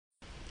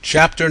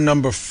Chapter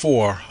number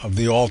 4 of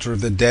The Altar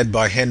of the Dead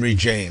by Henry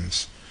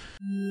James.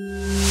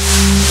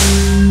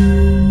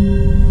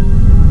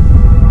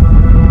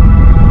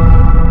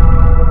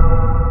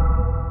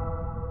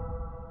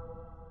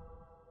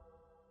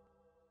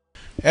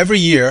 Every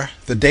year,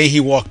 the day he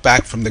walked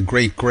back from the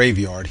great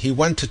graveyard, he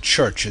went to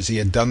church as he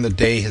had done the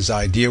day his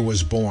idea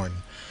was born.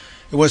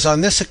 It was on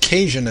this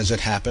occasion, as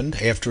it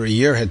happened, after a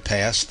year had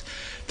passed,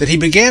 that he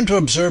began to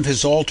observe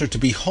his altar to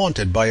be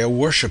haunted by a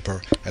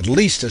worshipper at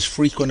least as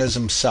frequent as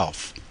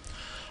himself.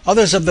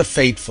 Others of the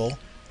faithful,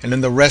 and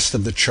in the rest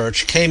of the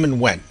church, came and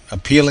went,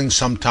 appealing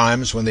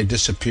sometimes when they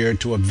disappeared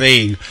to a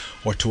vague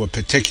or to a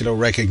particular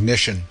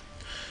recognition.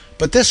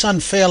 But this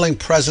unfailing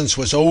presence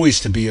was always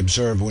to be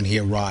observed when he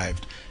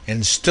arrived,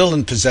 and still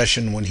in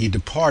possession when he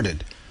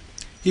departed.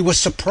 He was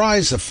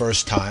surprised the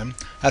first time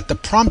at the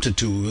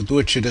promptitude with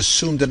which it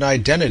assumed an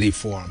identity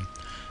for him,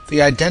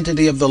 the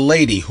identity of the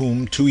lady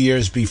whom 2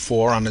 years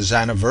before, on his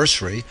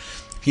anniversary,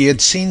 he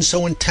had seen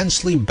so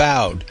intensely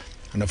bowed,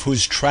 and of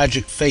whose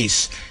tragic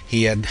face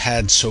he had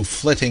had so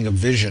flitting a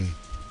vision.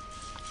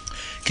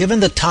 Given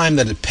the time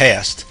that had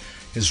passed,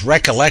 his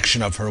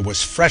recollection of her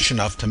was fresh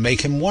enough to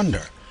make him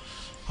wonder.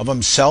 Of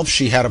himself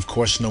she had of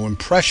course no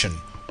impression,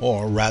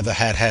 or rather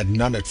had had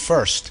none at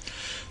first.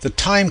 The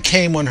time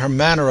came when her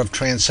manner of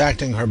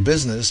transacting her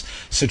business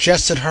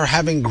suggested her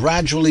having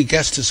gradually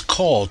guessed his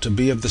call to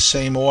be of the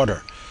same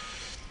order.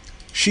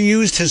 She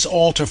used his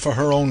altar for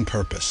her own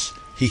purpose.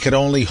 He could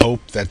only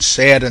hope that,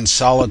 sad and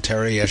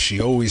solitary as she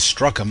always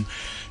struck him,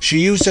 she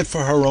used it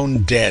for her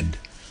own dead.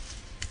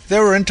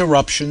 There were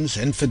interruptions,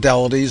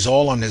 infidelities,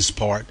 all on his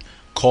part,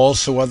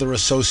 calls to other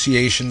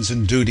associations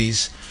and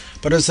duties,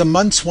 but as the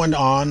months went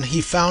on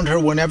he found her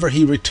whenever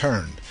he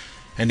returned,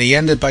 and he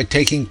ended by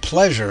taking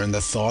pleasure in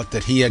the thought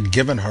that he had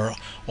given her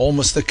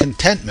almost the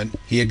contentment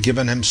he had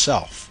given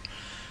himself.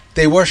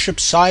 They worshipped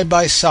side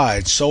by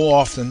side so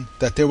often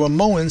that there were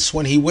moments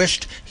when he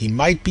wished he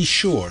might be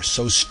sure,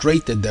 so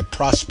straight did their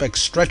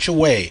prospects stretch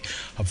away,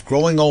 of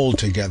growing old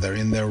together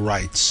in their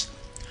rites.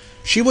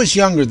 She was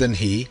younger than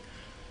he,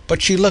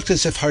 but she looked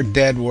as if her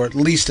dead were at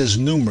least as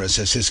numerous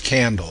as his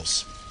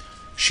candles.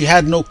 She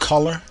had no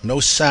color, no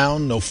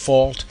sound, no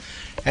fault,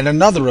 and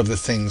another of the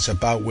things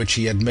about which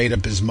he had made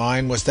up his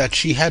mind was that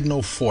she had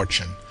no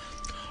fortune.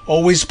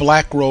 Always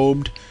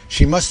black-robed,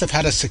 she must have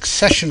had a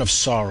succession of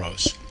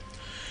sorrows.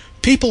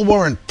 People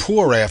weren't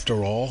poor,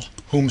 after all,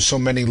 whom so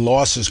many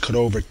losses could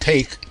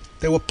overtake.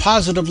 They were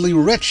positively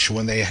rich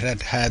when they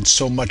had had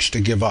so much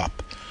to give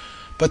up.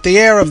 But the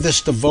air of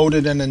this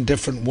devoted and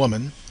indifferent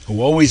woman,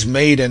 who always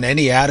made in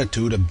any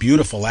attitude a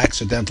beautiful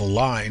accidental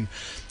line,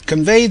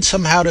 conveyed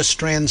somehow to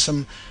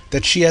Stransom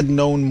that she had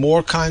known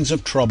more kinds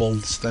of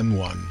troubles than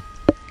one.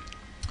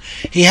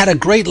 He had a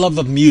great love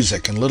of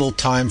music and little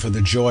time for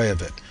the joy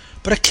of it,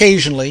 but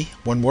occasionally,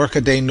 when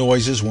workaday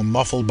noises were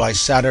muffled by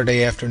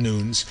Saturday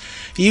afternoons,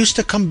 he used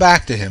to come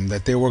back to him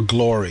that there were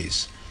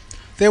glories.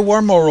 There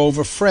were,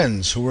 moreover,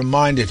 friends who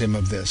reminded him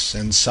of this,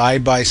 and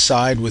side by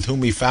side with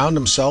whom he found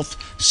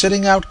himself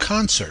sitting out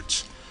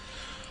concerts.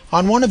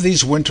 On one of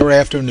these winter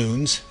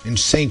afternoons, in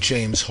St.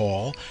 James's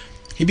Hall,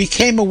 he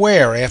became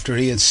aware, after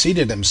he had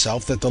seated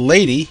himself, that the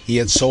lady he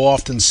had so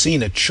often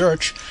seen at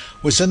church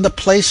was in the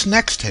place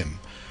next him,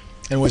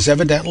 and was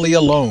evidently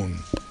alone,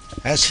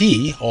 as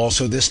he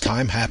also this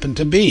time happened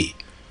to be.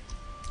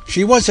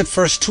 She was at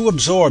first too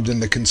absorbed in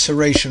the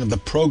consideration of the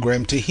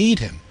programme to heed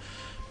him,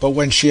 but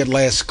when she at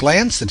last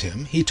glanced at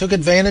him, he took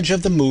advantage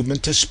of the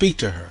movement to speak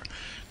to her,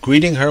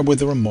 greeting her with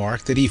the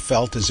remark that he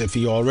felt as if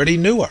he already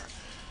knew her.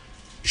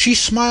 She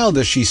smiled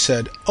as she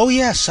said, "Oh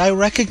yes, I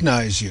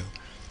recognize you."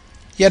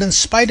 Yet in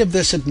spite of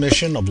this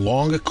admission of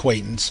long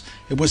acquaintance,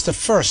 it was the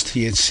first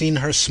he had seen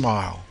her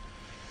smile.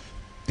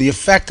 The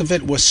effect of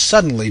it was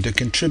suddenly to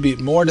contribute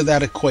more to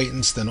that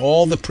acquaintance than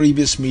all the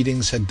previous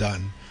meetings had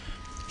done.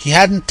 He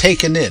hadn't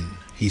taken in,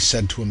 he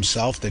said to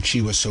himself, that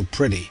she was so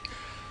pretty.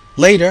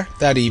 Later,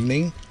 that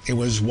evening, it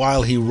was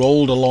while he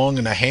rolled along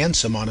in a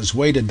hansom on his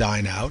way to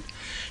dine out,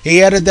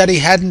 he added that he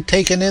hadn't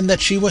taken in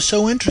that she was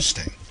so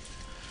interesting.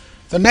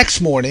 The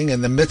next morning,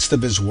 in the midst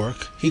of his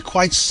work, he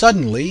quite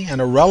suddenly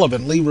and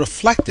irrelevantly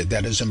reflected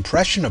that his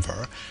impression of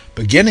her,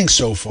 beginning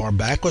so far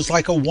back, was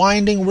like a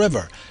winding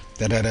river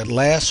that had at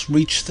last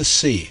reached the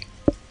sea.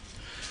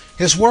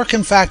 His work,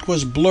 in fact,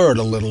 was blurred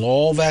a little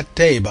all that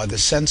day by the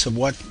sense of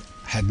what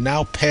had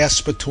now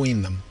passed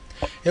between them.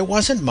 It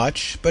wasn't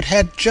much, but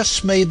had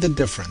just made the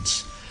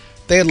difference.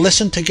 They had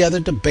listened together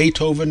to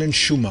Beethoven and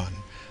Schumann.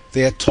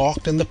 They had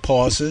talked in the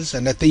pauses,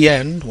 and at the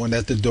end, when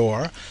at the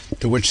door,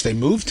 to which they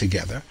moved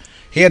together,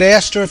 he had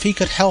asked her if he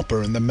could help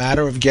her in the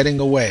matter of getting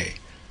away.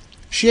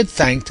 She had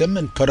thanked him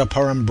and put up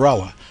her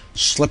umbrella,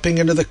 slipping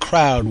into the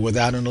crowd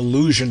without an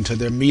allusion to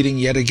their meeting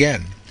yet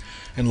again,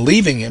 and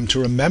leaving him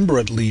to remember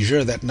at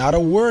leisure that not a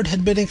word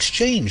had been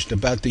exchanged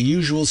about the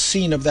usual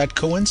scene of that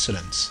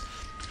coincidence.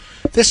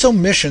 This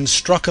omission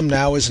struck him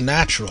now as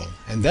natural,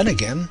 and then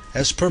again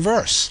as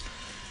perverse.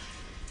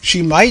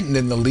 She mightn't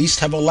in the least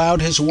have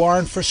allowed his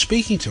warrant for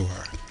speaking to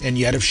her, and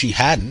yet if she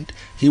hadn't,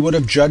 he would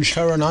have judged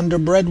her an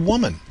underbred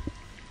woman.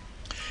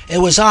 It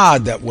was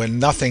odd that when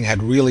nothing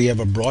had really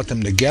ever brought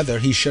them together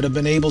he should have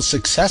been able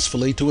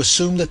successfully to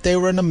assume that they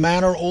were in a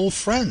manner old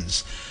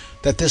friends,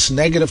 that this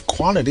negative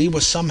quantity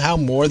was somehow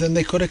more than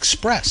they could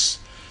express.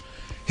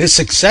 His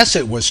success,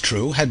 it was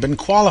true, had been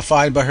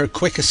qualified by her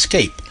quick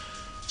escape,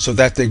 so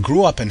that there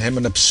grew up in him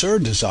an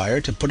absurd desire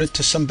to put it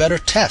to some better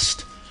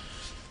test.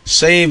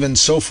 Save in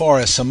so far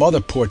as some other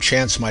poor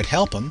chance might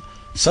help him,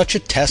 such a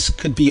test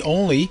could be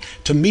only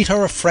to meet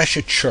her afresh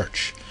at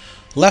church.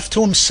 Left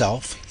to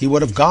himself, he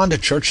would have gone to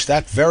church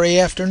that very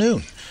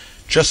afternoon,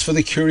 just for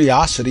the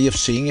curiosity of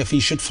seeing if he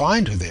should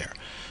find her there.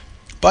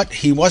 But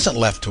he wasn't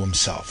left to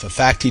himself, a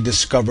fact he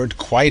discovered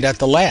quite at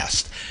the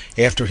last,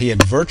 after he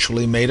had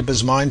virtually made up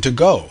his mind to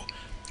go.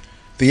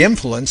 The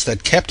influence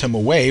that kept him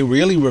away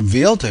really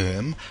revealed to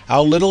him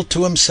how little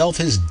to himself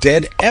his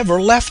dead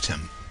ever left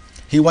him.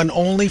 He went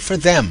only for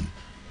them,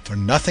 for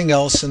nothing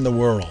else in the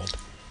world.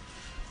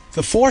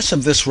 The force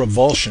of this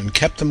revulsion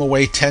kept him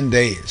away 10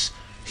 days.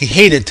 He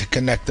hated to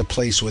connect the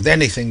place with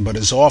anything but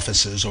his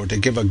offices, or to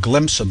give a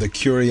glimpse of the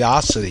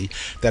curiosity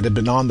that had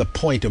been on the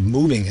point of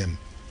moving him.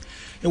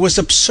 It was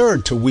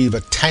absurd to weave a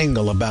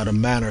tangle about a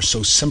manner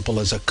so simple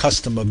as a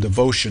custom of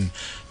devotion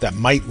that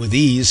might with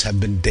ease have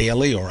been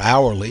daily or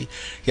hourly,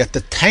 yet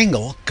the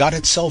tangle got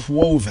itself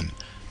woven.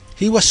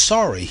 He was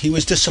sorry, he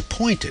was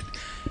disappointed.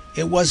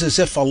 It was as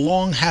if a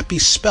long happy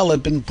spell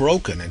had been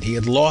broken and he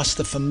had lost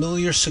the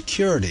familiar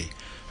security.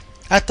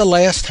 At the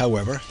last,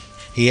 however,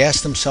 he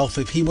asked himself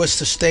if he was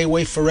to stay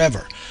away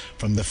forever,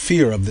 from the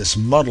fear of this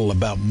muddle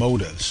about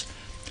motives.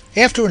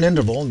 After an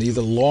interval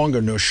neither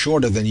longer nor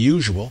shorter than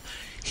usual,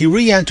 he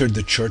re-entered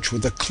the church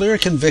with a clear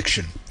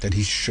conviction that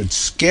he should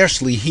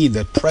scarcely heed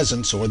the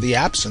presence or the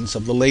absence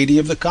of the lady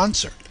of the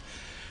concert.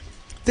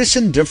 This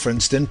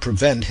indifference didn't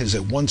prevent his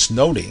at once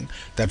noting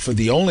that for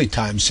the only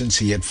time since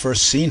he had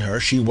first seen her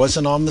she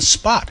wasn't on the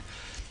spot.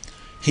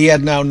 He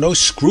had now no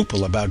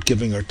scruple about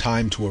giving her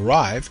time to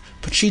arrive,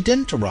 but she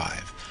didn't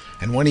arrive,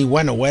 and when he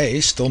went away,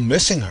 still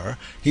missing her,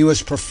 he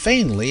was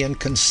profanely and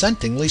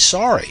consentingly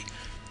sorry.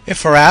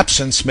 If her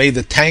absence made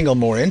the tangle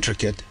more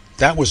intricate,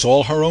 that was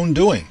all her own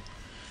doing.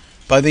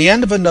 By the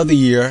end of another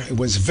year it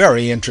was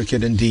very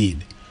intricate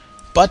indeed,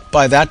 but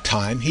by that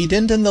time he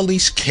didn't in the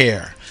least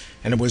care,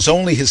 and it was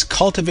only his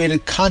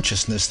cultivated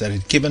consciousness that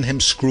had given him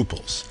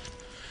scruples.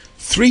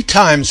 3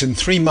 times in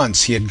 3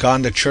 months he had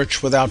gone to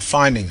church without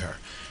finding her,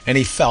 and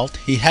he felt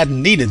he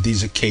hadn't needed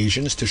these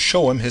occasions to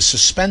show him his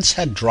suspense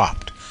had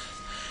dropped.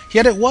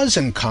 Yet it was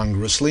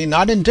incongruously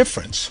not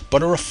indifference,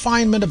 but a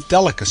refinement of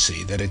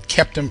delicacy that had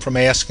kept him from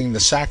asking the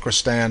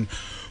sacristan,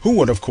 who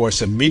would of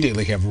course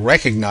immediately have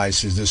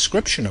recognized his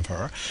description of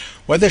her,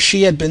 whether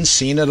she had been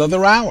seen at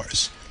other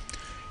hours.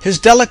 His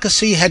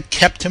delicacy had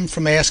kept him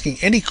from asking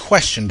any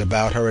question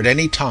about her at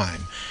any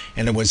time,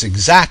 and it was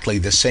exactly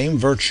the same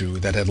virtue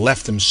that had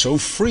left him so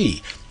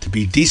free to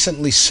be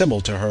decently civil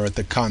to her at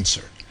the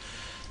concert.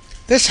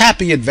 This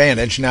happy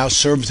advantage now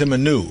served him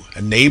anew,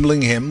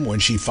 enabling him, when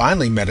she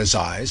finally met his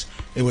eyes,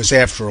 it was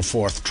after a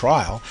 4th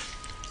trial,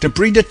 to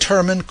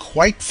predetermine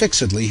quite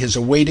fixedly his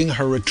awaiting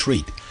her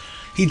retreat.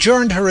 He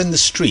joined her in the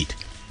street,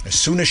 as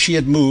soon as she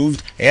had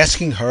moved,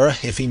 asking her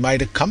if he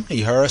might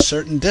accompany her a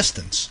certain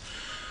distance.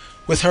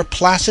 With her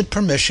placid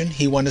permission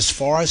he went as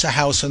far as a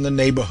house in the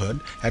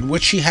neighborhood at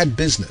which she had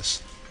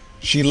business.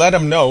 She let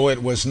him know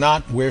it was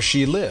not where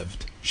she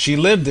lived. She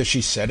lived, as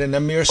she said, in a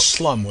mere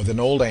slum with an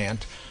old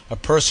aunt, a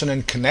person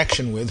in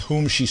connection with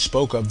whom she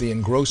spoke of the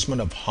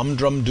engrossment of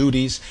humdrum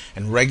duties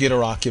and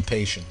regular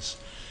occupations.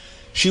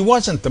 She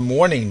wasn't the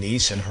mourning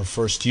niece in her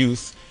first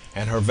youth,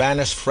 and her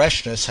vanished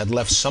freshness had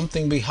left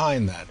something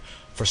behind that,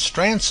 for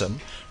Stransom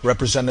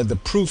represented the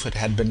proof it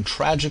had been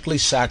tragically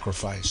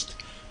sacrificed.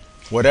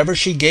 Whatever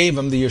she gave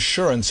him the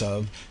assurance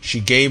of, she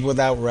gave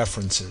without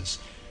references.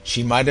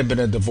 She might have been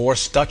a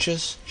divorced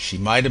duchess, she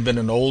might have been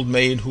an old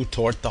maid who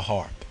taught the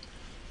harp.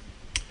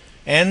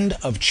 End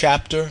of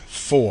chapter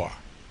 4.